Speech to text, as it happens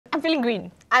feeling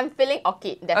green. I'm feeling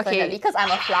orchid, definitely, because I'm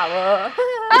a flower.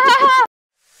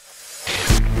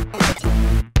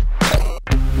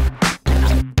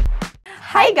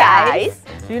 Hi guys!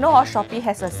 Do you know how Shopee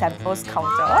has a samples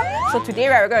counter? So today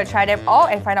we're going to try them all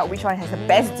and find out which one has the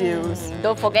best deals.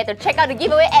 Don't forget to check out the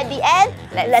giveaway at the end.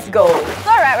 Let's go! So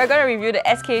alright, we're going to review the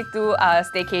SK2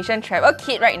 Staycation Travel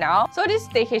Kit right now. So this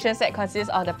staycation set consists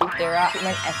of the Pitera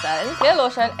Treatment Essence, clear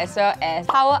lotion, as well as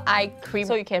Power Eye Cream.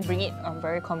 So you can bring it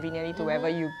very conveniently to wherever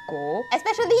you go.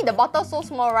 Especially the bottle so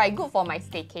small, right? Good for my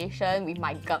staycation with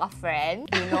my girlfriend.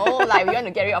 You know, like we want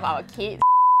to get rid of our kids.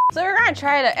 So we're gonna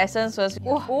try the essence first.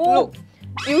 Ooh, look,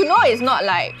 you know it's not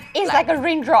like... It's like a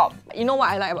raindrop. You know what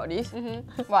I like about this?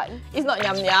 What? It's not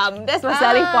yum yum. That's my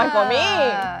selling point for me.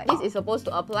 This is supposed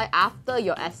to apply after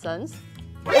your essence.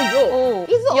 Oh,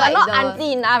 it's you're like not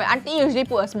auntie enough. Auntie usually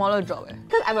put a smaller drop.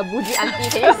 Because I'm a bougie auntie.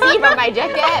 Can you see from my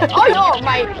jacket? Oh no,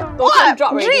 my total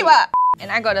drop already. And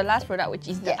I got the last product, which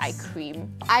is the eye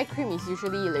cream. Eye cream is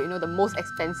usually, like, you know, the most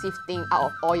expensive thing out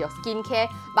of all your skincare.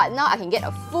 But now I can get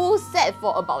a full set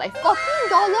for about like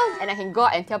 $14, and I can go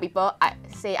out and tell people I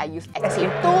use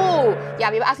SK2.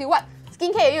 Yeah, people ask you what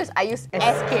skincare you use. I use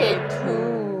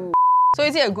SK2. So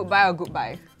is it a good buy or good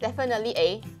buy? Definitely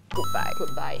a good buy.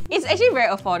 Good buy. It's actually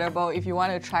very affordable if you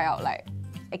want to try out like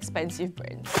expensive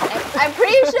brands. I'm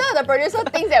pretty sure the producer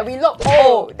thinks that we look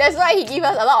old. That's why he gave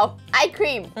us a lot of eye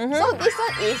cream. So this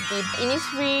one is the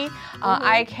Innisfree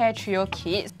Eye Care Trio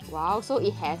Kit. Wow, so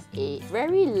it has a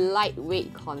very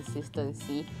lightweight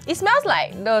consistency. It smells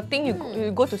like the thing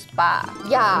you go to spa.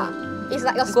 Yeah, it's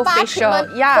like a spa treatment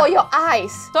for your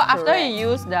eyes. So after you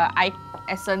use the eye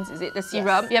essence, is it the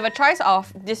serum? You have a choice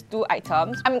of these two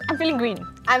items. I'm feeling green.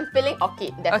 I'm feeling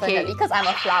orchid, definitely, because I'm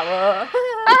a flower.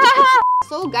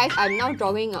 So guys, I'm now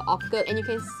drawing an orchid, and you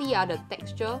can see the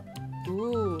texture.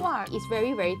 Ooh, it's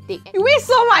very, very thick. You waste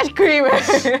so much cream. I'm not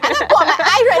putting my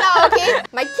eyes right now, okay?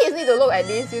 My kids need to look at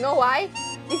this. You know why?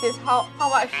 This is how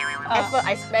much effort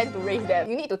I spend to raise them.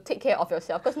 You need to take care of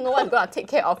yourself, because no one's gonna take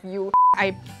care of you.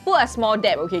 I put a small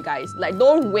dab, okay guys? Like,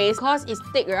 don't waste, because it's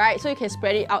thick, right? So you can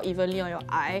spread it out evenly on your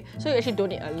eye. So you actually don't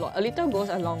need a lot. A little goes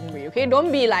a long way, okay? Don't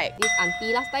be like... This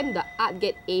auntie, last time the art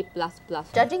get A++.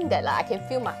 Judging that, I can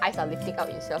feel my eyes are lifting up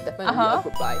itself. Definitely a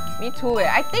good buy. Me too,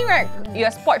 I think you're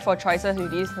spoiled for choices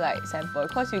with this like sample,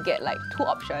 because you get like 2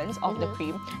 options of the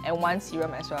cream and 1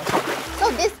 serum as well. So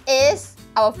this is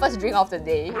our first drink of the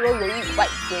day. Really white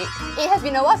grape. It has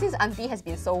been a while since auntie has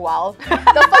been so wild.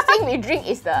 The first thing we drink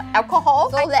is the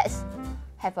alcohol. So let's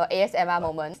have an ASMR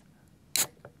moment.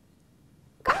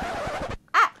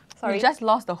 Sorry. You just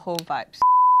lost the whole vibes.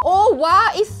 Oh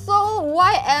wow, it's so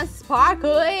white and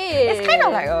sparkly. It's kind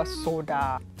of like a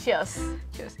soda. Cheers.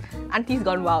 Cheers. Auntie's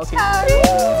gone wild. Okay?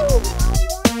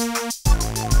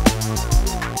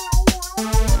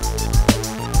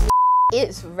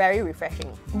 It's very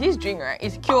refreshing. This drink, right,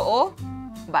 is QO,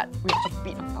 but with a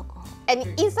bit of alcohol. And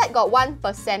inside got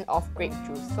 1% of grape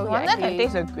juice. So one that can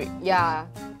taste the grape. Yeah.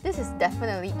 This is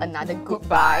definitely another good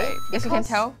buy. Yes, you can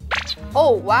tell.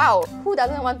 Oh wow, who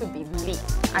doesn't want to be lit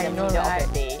I in the know, middle right?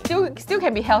 of the day? Still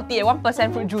can be healthy at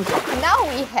 1% fruit juice. Now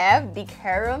we have the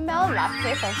caramel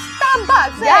latte from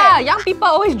Starbucks. Yeah, young people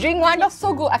always drink one. It's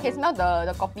so good. I can smell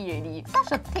the coffee already.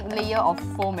 Such a thick layer of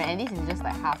foam, and this is just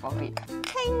like half of it.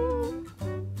 Ting!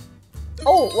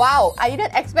 Oh wow, I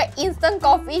didn't expect instant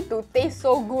coffee to taste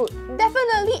so good.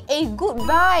 Definitely a good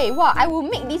buy. Wow, I will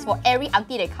make this for every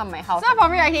auntie that come my house. So for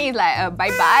me, I think it's like a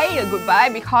bye-bye, a goodbye,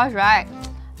 because right,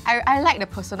 I like the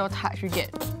personal touch you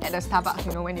get at the Starbucks,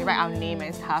 you know, when they write our name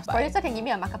and stuff. Producer can give me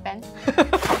a marker pen.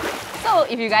 So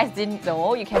if you guys didn't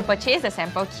know, you can purchase the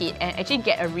sample kit and actually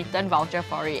get a return voucher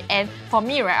for it. And for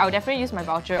me, right, I'll definitely use my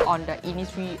voucher on the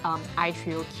Innisfree Eye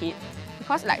Trio kit,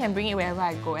 because like I can bring it wherever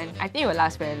I go, and I think it will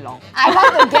last very long. I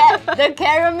want to get the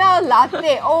caramel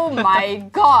latte. Oh my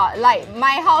god, like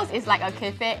my house is like a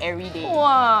cafe every day.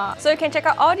 Wow. So you can check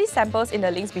out all these samples in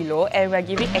the links below, and we're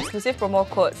giving exclusive promo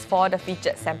codes for the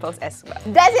featured samples as well.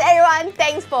 That's it everyone.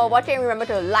 Thanks for watching. Remember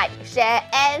to like, share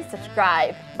and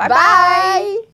subscribe. Bye-bye.